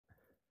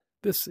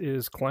This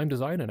is Climb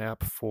Design, an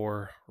app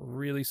for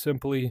really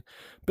simply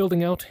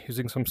building out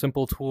using some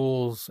simple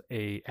tools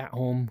a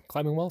at-home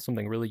climbing wall,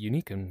 something really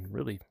unique and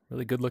really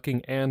good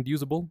looking and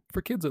usable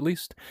for kids at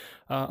least,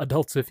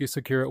 adults if you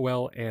secure it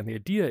well. And the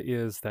idea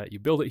is that you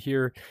build it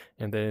here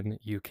and then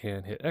you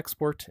can hit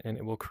export and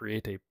it will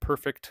create a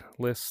perfect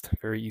list,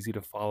 very easy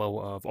to follow,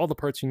 of all the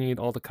parts you need,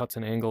 all the cuts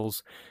and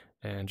angles,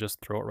 and just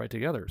throw it right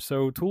together.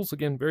 So tools,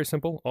 again, very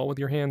simple, all with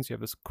your hands. You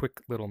have this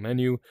quick little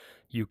menu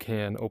you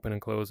can open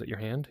and close at your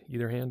hand,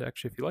 either hand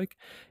actually if you like.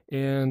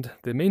 And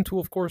the main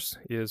tool, of course,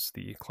 is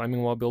the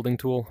climbing wall building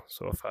tool.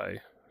 So if I,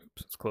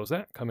 let's close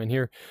that, come in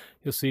here,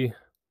 you'll see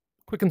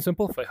quick and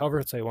simple. If I hover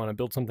it, say I want to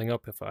build something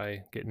up, if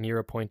I get near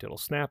a point, it'll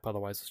snap,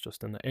 otherwise it's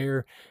just in the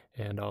air.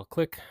 And I'll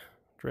click,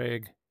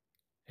 drag,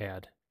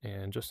 add,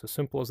 and just as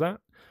simple as that.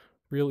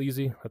 Real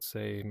easy. Let's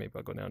say maybe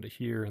I'll go down to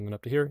here and then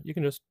up to here. You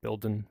can just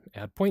build and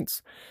add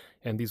points.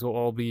 And these will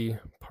all be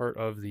part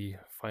of the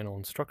final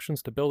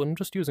instructions to build. And I'm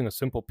just using a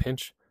simple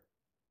pinch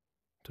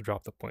to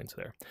drop the points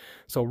there.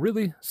 So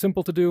really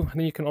simple to do. And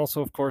then you can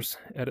also, of course,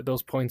 edit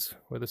those points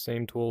with the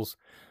same tools,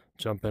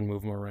 jump in,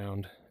 move them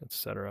around,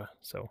 etc.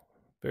 So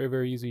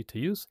very easy to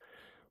use.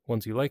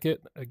 Once you like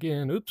it,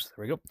 again, oops,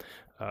 there we go.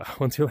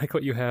 Once you like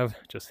what you have,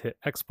 just hit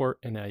export,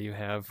 and now you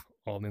have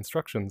all the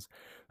instructions.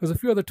 There's a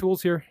few other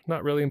tools here,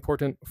 not really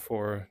important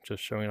for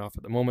just showing off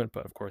at the moment,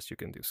 but of course you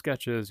can do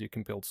sketches, you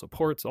can build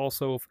supports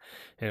also,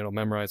 and it'll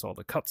memorize all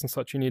the cuts and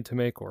such you need to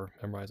make, or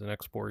memorize and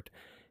export.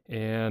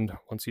 And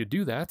once you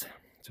do that,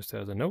 just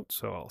as a note,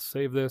 so I'll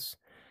save this,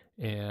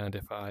 and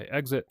if I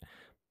exit,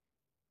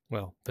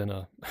 well, then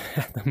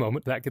at the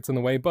moment that gets in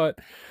the way, but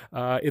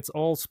it's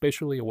all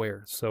spatially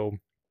aware. So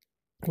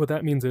what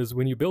that means is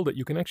when you build it,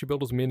 you can actually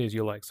build as many as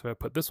you like. So if I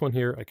put this one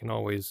here, I can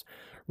always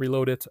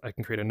reload it. I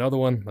can create another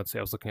one. Let's say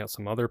I was looking at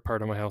some other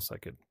part of my house. I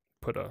could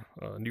put a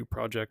new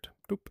project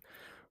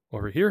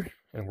over here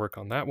and work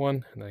on that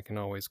one. And I can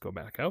always go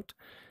back out.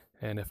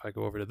 And if I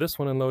go over to this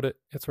one and load it,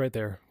 it's right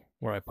there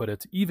where I put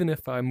it, even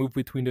if I move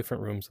between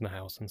different rooms in the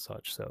house and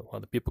such. So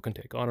other people can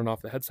take on and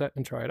off the headset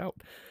and try it out.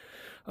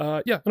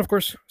 Yeah, and of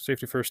course,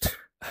 safety first.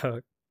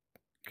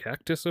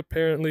 Cactus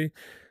apparently.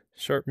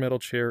 Sharp metal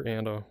chair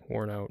and a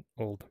worn out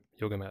old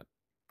yoga mat.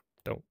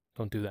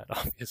 Don't do that,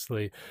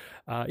 obviously.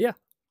 Yeah,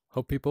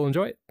 hope people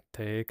enjoy it.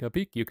 Take a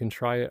peek. You can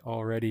try it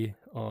already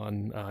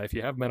on, if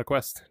you have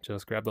MetaQuest,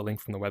 just grab the link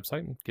from the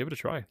website and give it a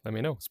try. Let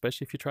me know,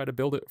 especially if you try to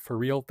build it for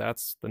real.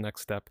 That's the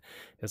next step,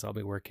 is I'll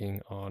be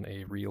working on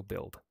a real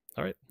build.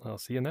 All right, I'll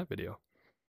see you in that video.